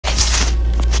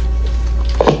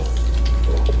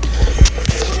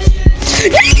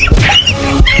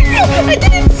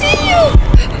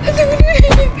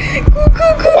No,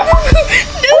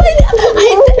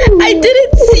 I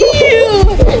didn't see you.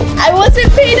 I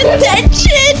wasn't paying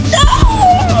attention. No.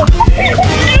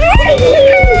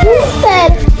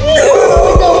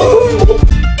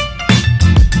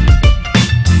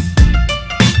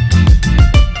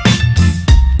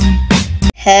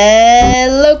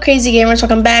 Hello crazy gamers,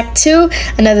 welcome back to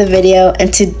another video,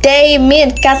 and today me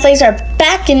and KATILES are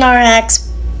back in RX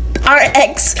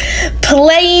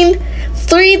playing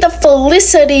Free the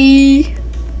Felicity.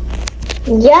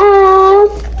 Yeah.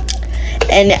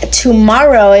 And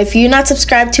tomorrow, if you're not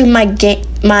subscribed to my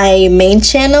main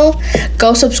channel,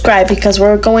 go subscribe because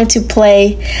we're going to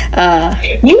play You're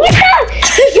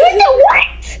the what?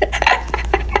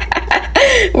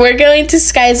 we're going to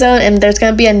Sky Zone, and there's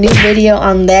going to be a new video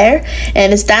on there,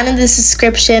 and it's down in the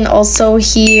description also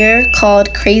here,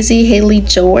 called Crazy Haley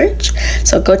George,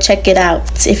 so go check it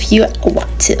out if you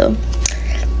want to.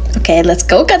 Okay, let's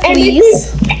go,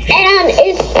 KATILES. And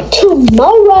it's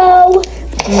tomorrow.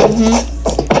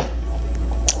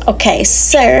 Okay,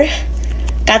 sir.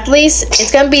 KATILES,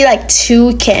 it's gonna be like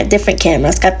two different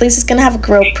cameras. KATILES is gonna have a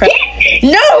GoPro.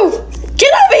 No!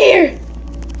 Get over here!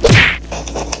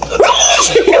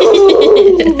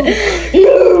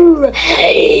 No.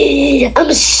 Hey,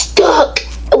 I'm stuck.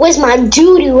 Where's my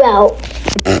doo-doo out?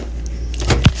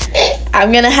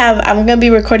 I'm gonna be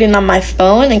recording on my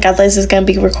phone, and KATILES is gonna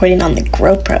be recording on the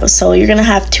GoPro. So you're gonna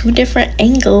have two different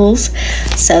angles.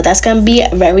 So that's gonna be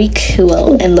very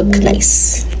cool and look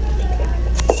nice.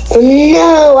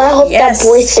 No, I hope that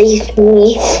boy saves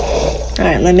me.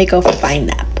 Alright, let me go find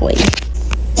that boy.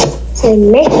 Say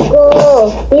Mexico.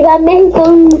 Viva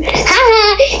Mexico.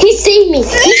 Ha! He saved me.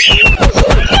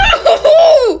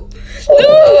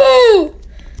 No!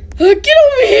 Get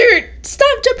over here!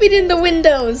 Stop jumping in the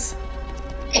windows.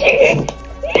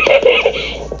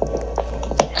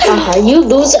 Haha, you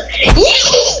loser.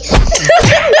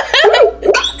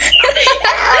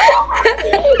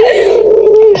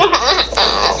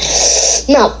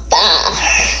 Not bad.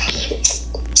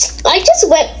 I just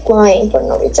went flying for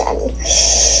no reason.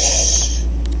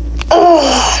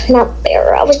 Not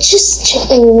fair. I was just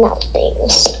checking out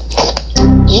things.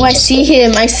 Oh, I see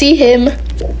him. I see him.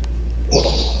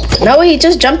 No, he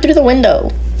just jumped through the window.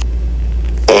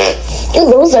 You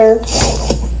loser.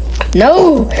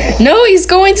 No, he's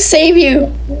going to save you.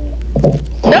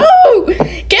 No,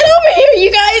 get over here,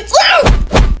 you guys. No!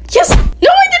 Yes,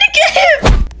 no, I didn't get him.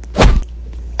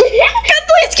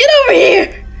 KATILES, get over here.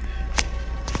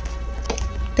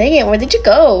 Dang it, where did you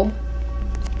go?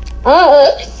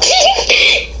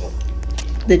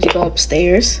 Did you go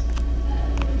upstairs?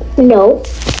 No.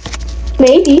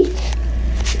 Maybe.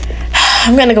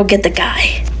 I'm gonna go get the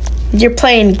guy. You're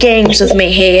playing games with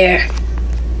me here.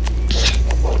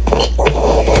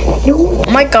 Oh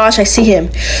my gosh, I see him.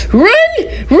 Run!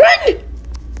 Run!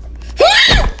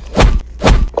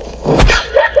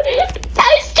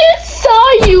 I just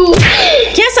saw you.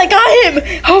 Yes, I got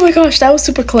him. Oh my gosh, that was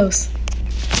super close.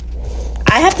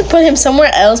 I have to put him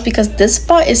somewhere else because this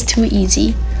spot is too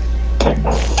easy. God,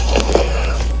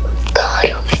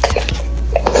 oh my God.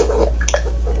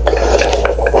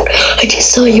 I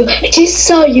just saw you. I just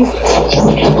saw you.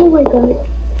 Oh my God.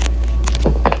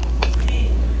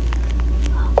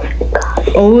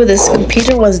 Oh, this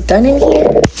computer was done in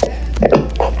here.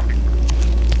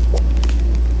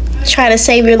 Try to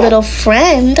save your little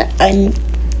friend and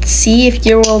see if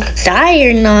you will die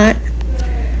or not.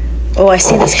 Oh, I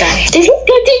see this guy. This is going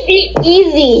to be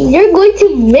easy. You're going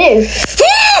to miss.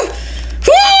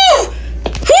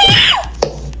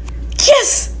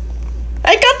 Yes!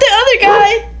 I got the other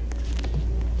guy.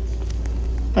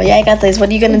 Oh yeah, I got this. What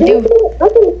are you gonna do?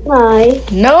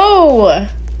 No!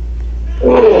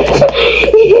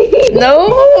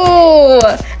 No!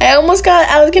 I was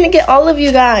gonna get all of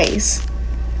you guys.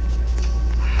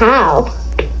 How?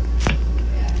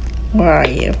 Where are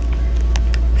you?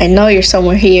 I know you're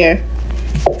somewhere here.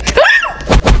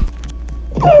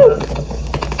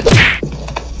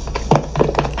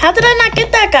 How did I not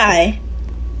get that guy?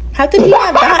 How did he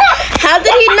not die? How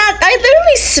did he not? I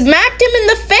literally smacked him in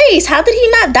the face. How did he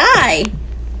not die?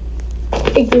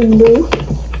 I don't know.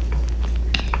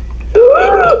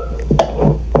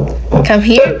 Come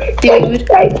here, dude.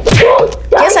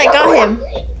 Yes, I got him.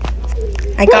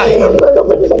 I got him.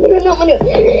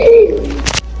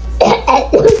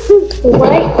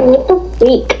 What the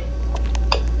freak?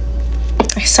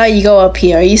 I saw you go up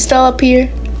here. Are you still up here?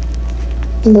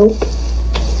 Nope.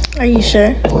 Are you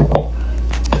sure?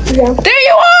 Yeah. There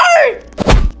you are!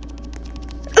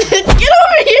 Get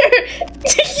over here!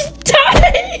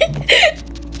 Die!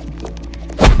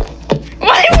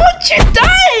 Why won't you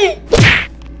die?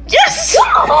 Yes!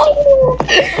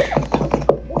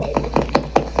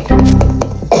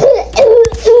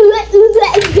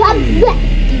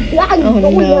 Oh no.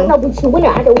 No, but you win it.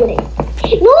 I don't win it.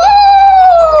 No!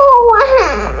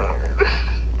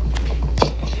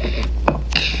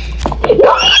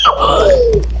 No!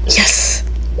 Yes.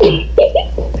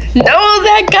 No,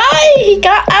 that guy. He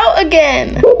got out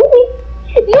again.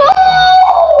 No!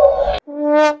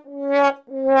 I'm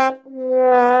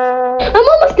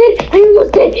almost dead. I'm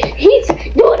almost dead. He's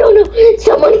no.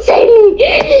 Someone save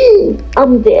me.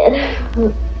 I'm dead.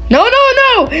 No.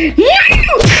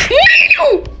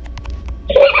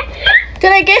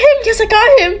 Did I get him? Yes, I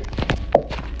got him.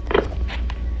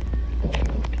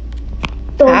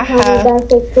 Don't tell me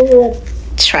that's a good.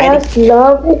 That's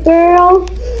love, girl.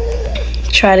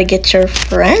 Try to get your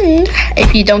friend.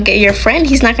 If you don't get your friend,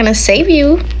 he's not gonna save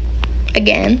you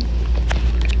again.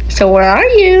 So where are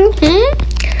you?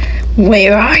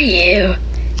 Where are you?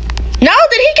 No,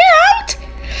 did he get out?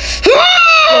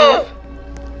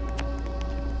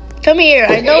 Come here.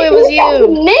 I know it was you. You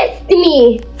missed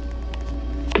me.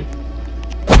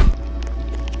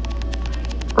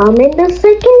 I'm in the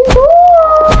second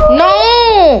door.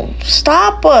 No!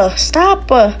 Stop her.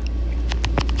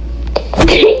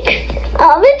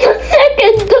 I'm in the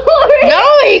second door. No,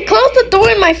 he closed the door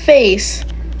in my face.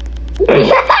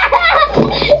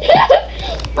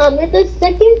 I'm in the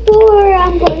second door.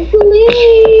 I'm going to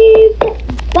leave.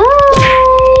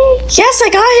 Bye. Yes, I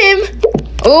got him.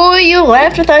 Oh, you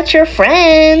left without your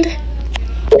friend.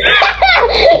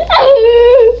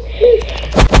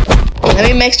 Let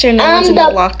me make sure no one's in the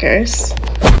lockers.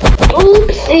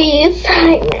 Oopsies,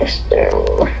 hi, mister.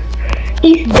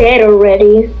 He's dead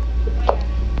already.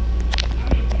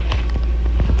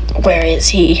 Where is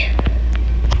he?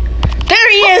 There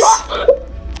he is!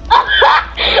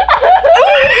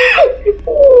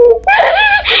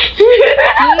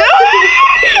 No!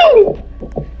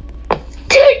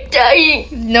 They're dying.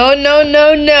 No.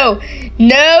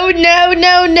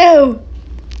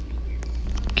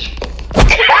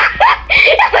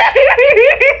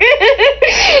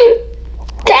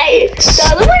 Dang, the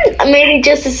other one maybe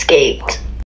just escaped.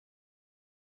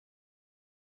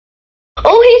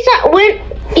 Oh,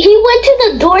 he went to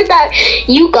the door that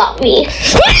you got me.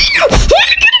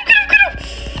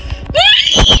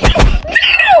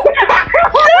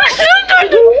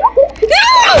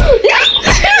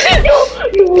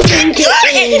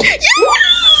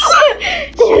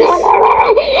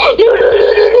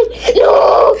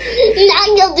 No, now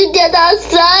you're the dead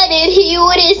outside and he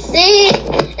wouldn't see.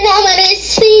 Now I'm gonna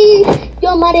see.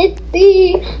 You're gonna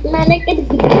see. Man, I can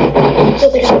see.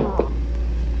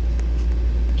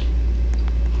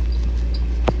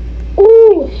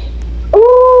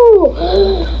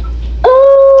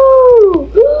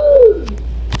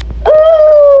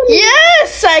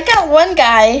 Yes, I got one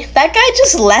guy. That guy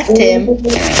just left him.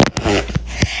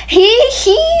 He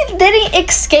didn't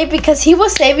escape because he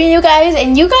was saving you guys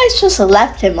and you guys just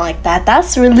left him like that.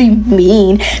 That's really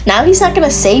mean. Now he's not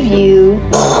gonna save you.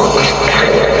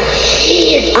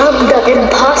 I'm the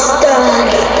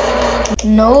imposter.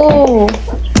 No.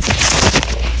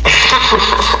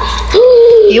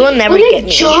 You will never get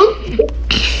me.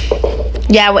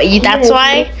 Yeah,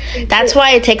 that's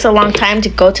why it takes a long time to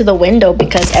go to the window,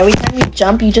 because every time you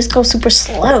jump, you just go super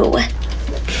slow.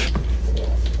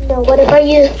 No, what about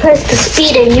you press the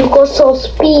speed and you go so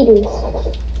speedy?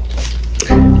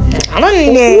 I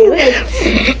don't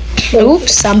know.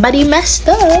 Oops, somebody messed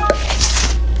up.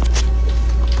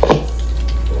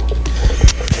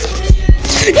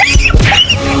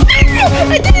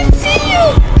 I didn't see you.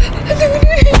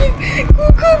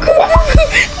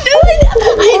 No,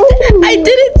 I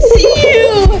didn't see you.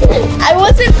 I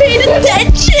wasn't paying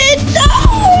attention. No.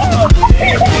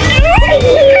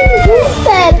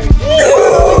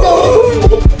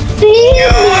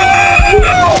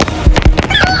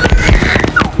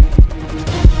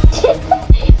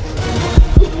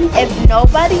 If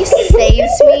nobody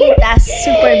saves me, that's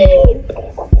super mean.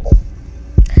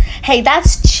 Hey,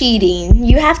 that's cheating.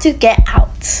 You have to get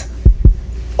out.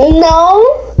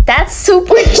 No. That's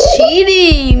super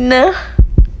cheating. No.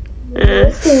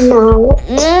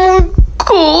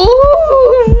 Cool.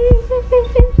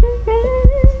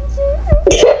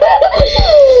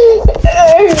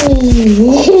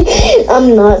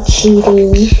 I'm not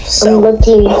cheating. I'm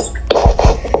looking.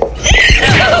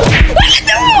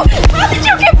 No! How did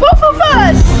you get both of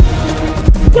us?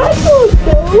 I don't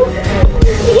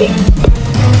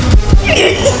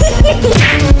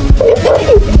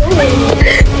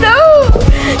know.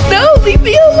 No, leave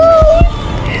me alone.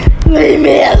 Leave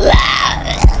me alone.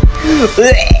 No,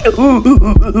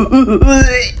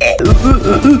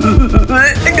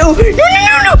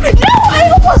 I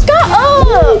almost got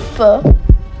up.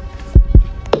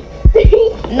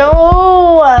 No,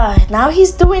 now now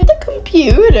he's doing the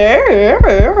computer.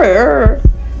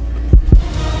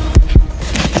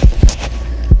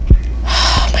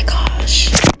 Oh my gosh.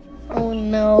 Oh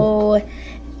no.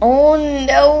 Oh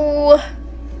no.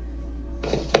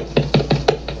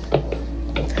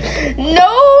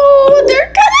 No,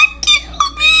 they're gonna kill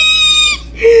me.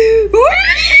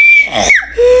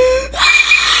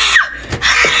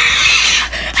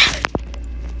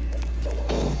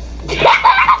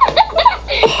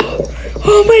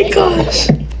 Oh my gosh.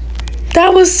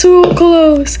 That was so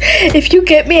close. If you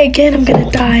get me again, I'm gonna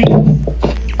die.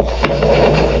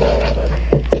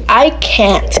 I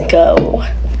can't go.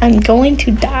 I'm going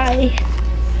to die.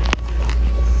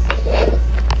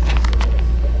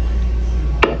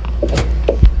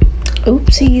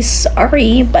 Oopsie,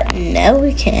 sorry, but no,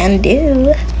 we can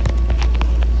do.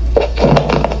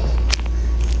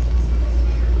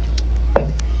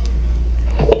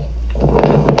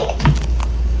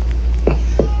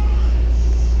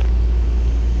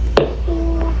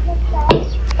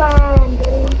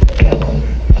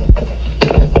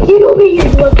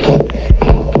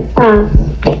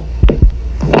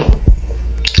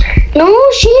 No,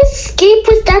 she escaped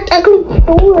with that ugly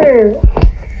door.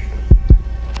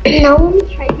 Now I'm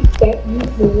trying to get you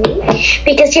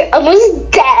because you're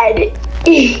almost dead.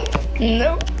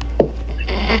 No.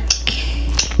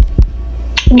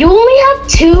 You only have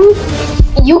 2.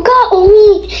 You got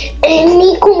only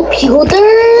any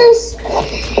computers?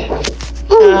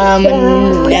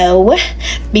 No,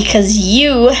 because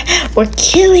you were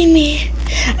killing me.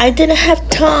 I didn't have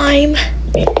time.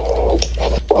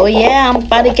 Oh yeah, I'm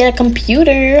about to get a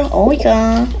computer. Oh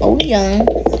yeah, oh yeah.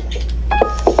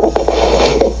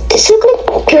 This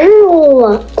ugly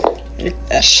girl.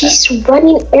 She's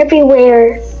running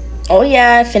everywhere. Oh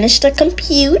yeah, I finished the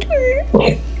computer.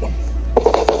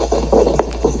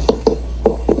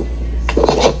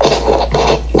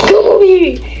 Come over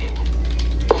here.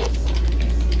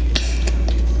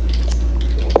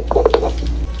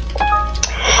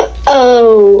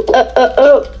 Oh.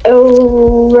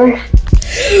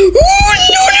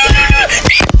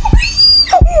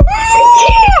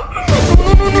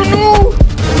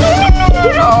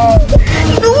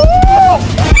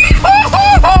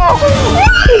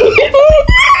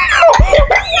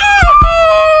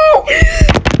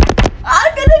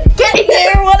 I'm gonna get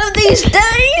there one of these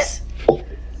days.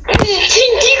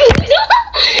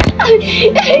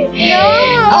 No.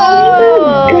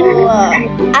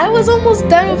 I was almost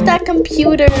done with that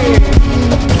computer.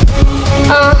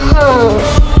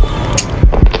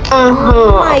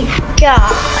 Oh my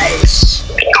gosh.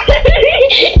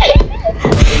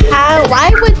 Why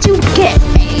would you get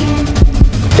me?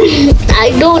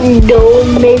 I don't know.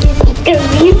 Maybe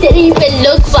because you didn't even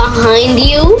look behind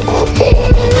you.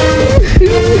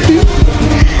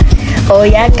 Oh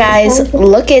yeah, guys,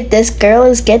 look at this girl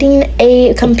is getting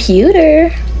a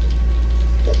computer.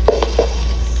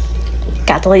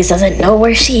 KATILES doesn't know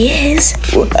where she is.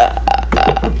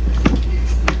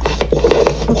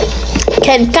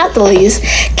 Can KATILES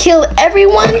kill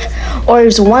everyone, or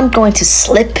is one going to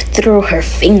slip through her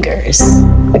fingers?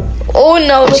 Oh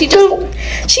no, she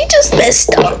just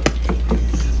messed up.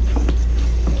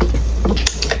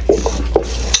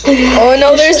 Oh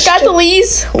no, there's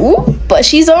KATILES. Ooh, but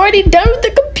she's already done with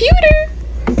the computer.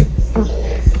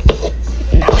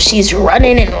 Now she's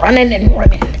running and running and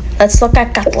running. Let's look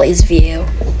at KATILES' view.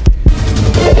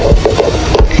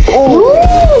 Oh.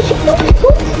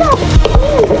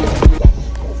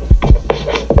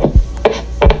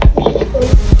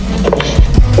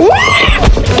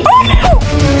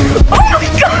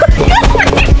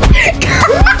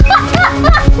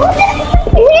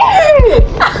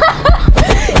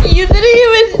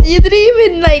 You didn't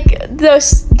even like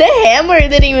the hammer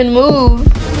didn't even move.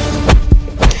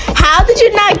 How did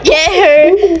you not get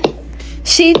her?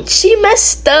 She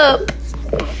messed up.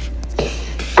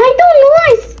 I don't know.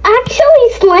 I actually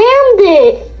slammed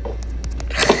it.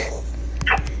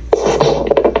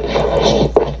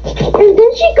 And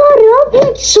then she got up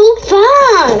like so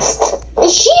fast.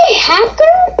 Is she a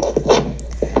hacker?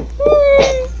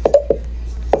 Okay.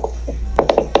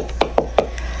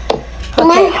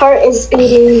 My heart is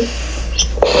beating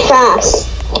fast.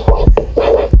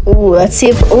 Ooh, let's see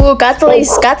if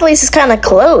KATILES is kind of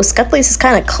close. KATILES is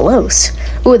kind of close.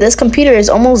 Ooh, this computer is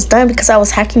almost done because I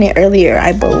was hacking it earlier,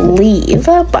 I believe.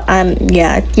 But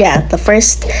yeah, the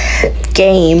first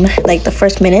game, like the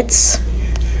first minutes.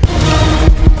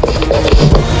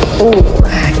 Ooh,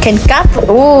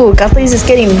 KATILES is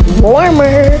getting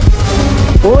warmer.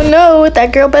 Oh no,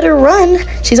 that girl better run.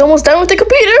 She's almost done with the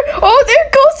computer. Oh, there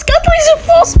goes KATILES at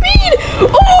full speed.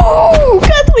 Oh,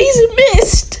 KATILES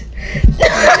missed.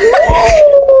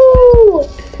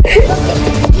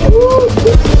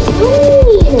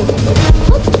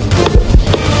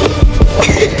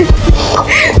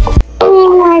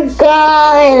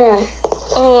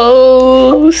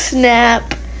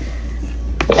 snap.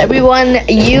 Everyone,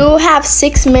 you have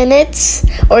 6 minutes.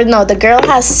 Or no, the girl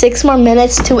has 6 more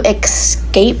minutes to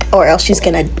escape, or else she's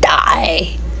gonna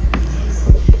die.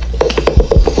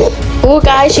 Oh,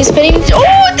 guys, she's spinning.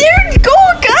 Oh, there you go,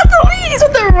 Kathleen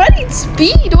with the running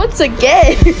speed once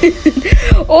again.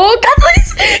 Oh,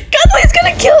 Kathleen's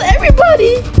gonna kill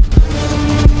everybody.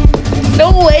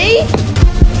 No way.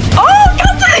 Oh,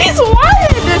 Kathleen's won.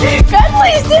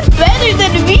 Kathleen's did better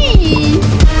than me.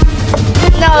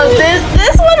 No,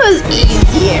 this one was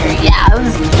easier. Yeah, it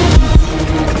was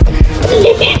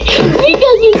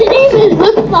Because you didn't even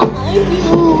look behind you.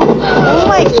 Oh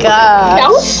my god. That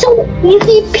was so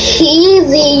easy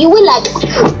peasy. You were like,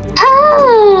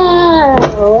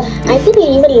 oh. I didn't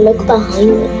even look behind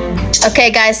me.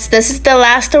 Okay, guys, this is the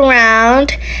last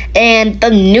round, and the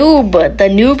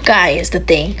noob guy is the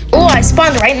thing. Oh, I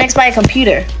spawned right next by a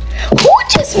computer. Who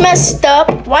just messed up?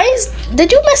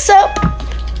 Did you mess up?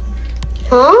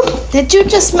 Huh? Did you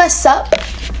just mess up?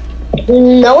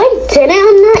 No, I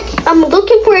didn't. I'm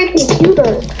looking for a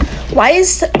computer. Why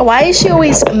is she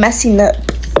always messing up?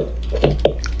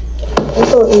 I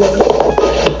don't know.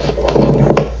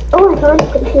 Oh, I found a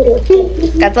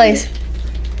computer. Got place.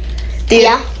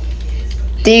 Yeah.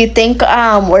 Do you think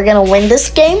we're gonna win this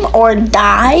game or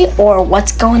die, or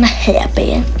what's gonna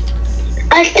happen?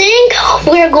 I think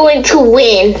we're going to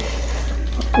win.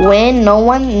 Win? No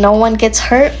one gets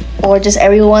hurt, or just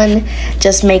everyone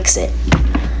just makes it?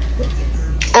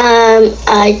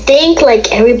 I think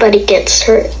like everybody gets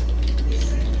hurt.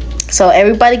 So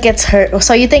everybody gets hurt.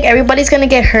 So you think everybody's gonna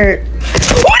get hurt?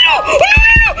 Oh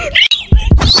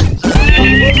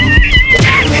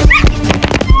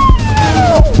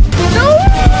no!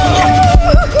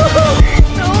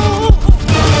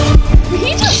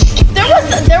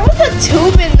 There was a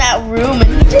tube in that room and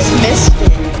he just missed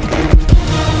it.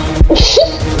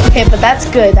 Okay, but that's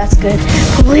good.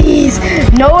 Please.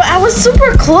 No, I was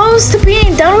super close to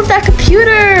being done with that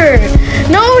computer.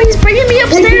 No, he's bringing me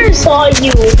upstairs. I saw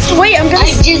you. Wait, I'm gonna...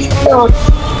 I just saw.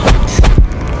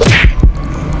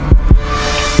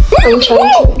 I'm trying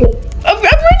to... I'm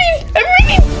running.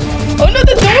 Oh no,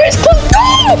 the door is closed.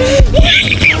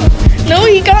 No,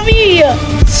 he got me.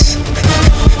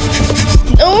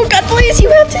 Oh God, please, you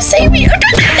have to save me. Oh,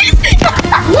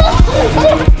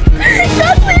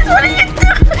 God, please, what are you doing?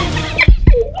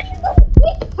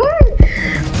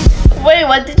 Wait,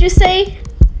 what did you say?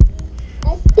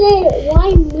 I said,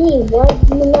 why me? Why did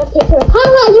you not take her?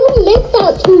 Haha, you missed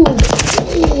that too.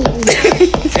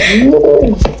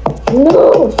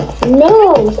 No,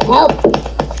 help.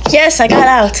 Yes, I got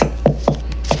out.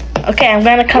 Okay, I'm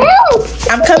gonna come. Help.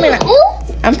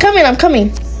 I'm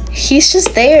coming. He's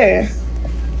just there.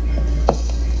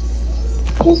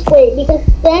 Just wait, because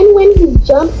then when he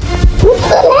jumps, look to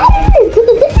the ladder! To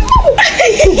the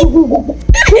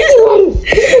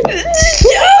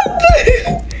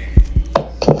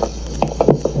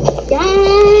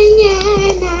Jump!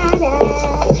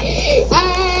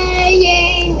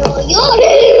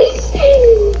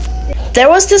 There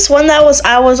was this one that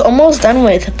I was almost done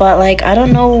with, but like I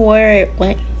don't know where it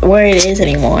went, where it is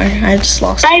anymore. I just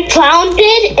lost it. I found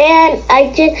it, and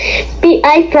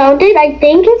I found it. I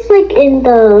think it's like in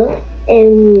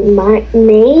my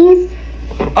maze.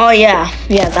 Oh yeah.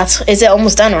 Is it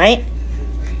almost done, right?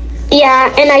 Yeah,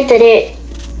 and I did it.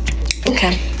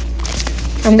 Okay.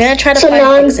 I'm gonna try to so find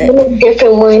now an exit. I'm in a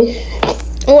different one.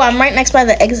 Oh, I'm right next by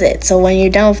the exit. So when you're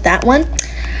done with that one,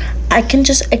 I can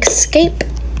just escape.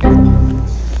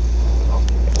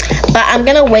 But I'm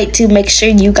gonna wait to make sure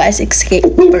you guys escape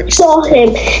first. I saw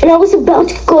him, and I was about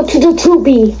to go to the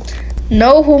 2B.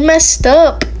 No, who messed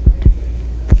up?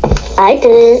 I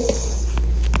did.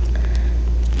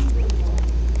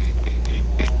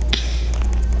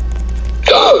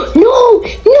 No!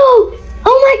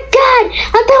 Oh my God!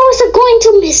 I thought I was going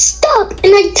to mess up,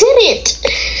 and I didn't.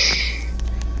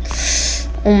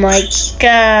 Oh my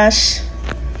gosh.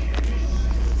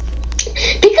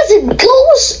 Because it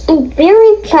goes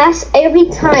very fast every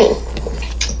time.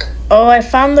 Oh, I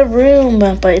found the room,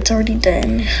 but it's already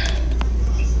done.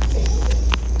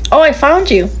 Oh, I found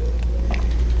you.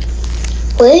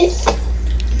 What?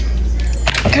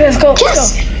 Okay, let's go.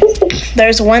 Yes.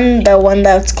 There's the one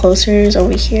that's closer is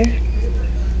over here.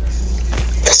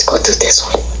 Let's go do this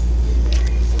one.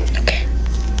 Okay.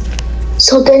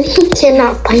 So then he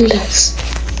cannot find us.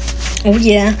 Oh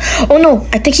yeah. Oh no,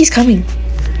 I think he's coming.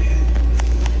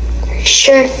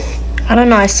 Sure. I don't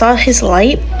know, I saw his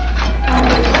light.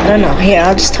 I don't know. Here,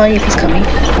 I'll just tell you if he's coming.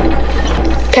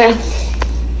 Okay.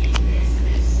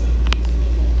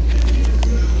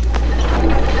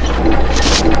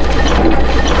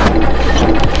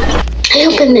 I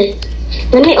opened it.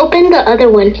 Let me open the other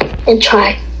one and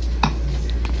try.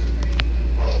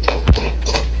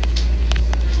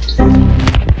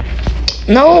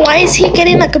 No, why is he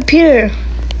getting a computer?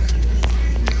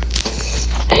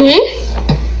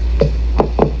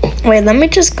 Wait, let me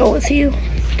just go with you.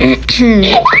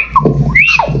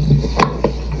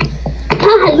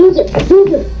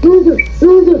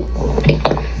 Loser.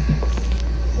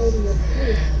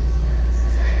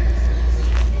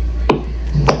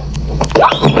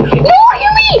 No,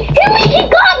 hear me, he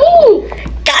got me.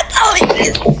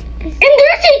 KATILES. And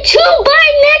there's a 2 by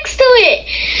next to it.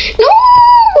 No.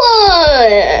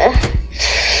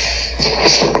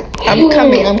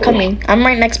 I'm coming. I'm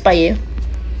right next by you.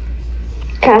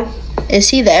 Okay. Is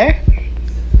he there?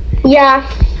 Yeah.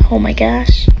 Oh my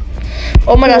gosh.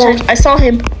 Oh my gosh, I saw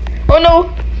him. Oh no,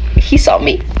 he saw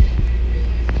me.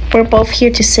 We're both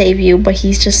here to save you, but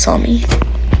he just saw me.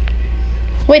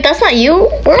 Wait, that's not you?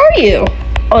 Where are you?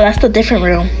 Oh, that's the different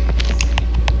room.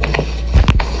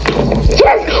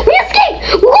 Yes, we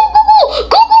escaped. Go.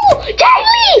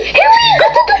 Haley, go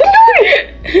to the door.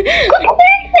 Go to the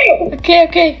exit.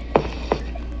 Okay.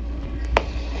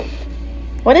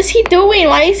 What is he doing?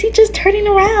 Why is he just turning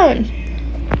around?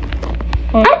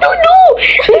 I don't know.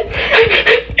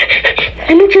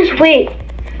 Let me just wait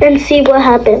and see what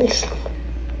happens.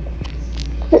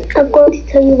 I'm going to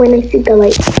tell you when I see the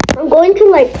light. I'm going to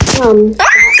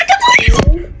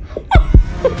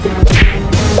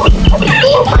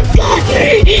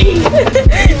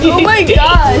Oh my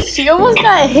gosh, she almost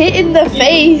got hit in the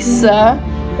face.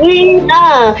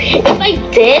 If I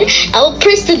did, I would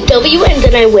press the W and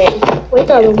then I win. Where's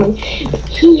the other one?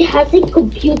 He has a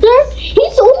computer?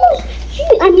 He's almost...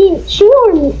 she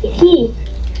or he.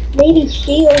 Maybe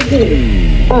she or he.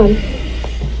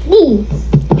 He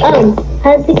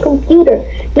has a computer.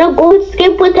 Now go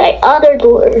skip with the other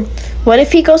door. What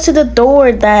if he goes to the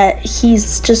door that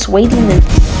he's just waiting in?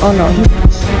 Oh no,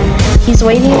 he's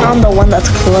waiting on the one that's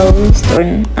closed, or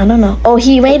I don't know. Oh,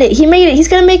 he made it. He's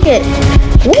gonna make it.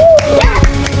 Woo!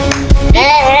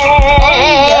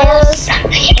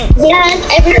 Yes,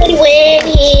 everybody win,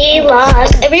 he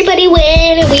lost. Everybody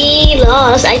win, we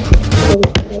lost.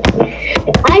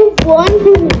 I won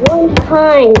him one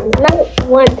time. Not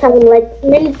one time, like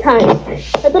many times.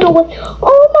 I don't know what.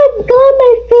 Oh my god,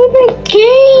 my favorite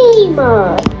game.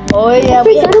 Oh yeah,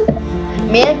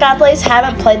 me and KATILES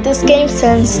haven't played this game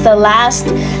since the last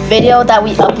video that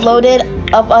we uploaded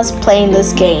of us playing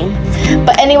this game.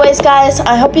 But anyways guys,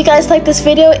 I hope you guys liked this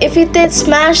video. If you did,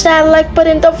 smash that like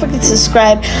button. Don't forget to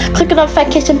subscribe. Click on the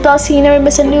notification bell so you never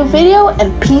miss a new video.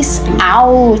 And peace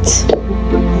out.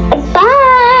 Bye.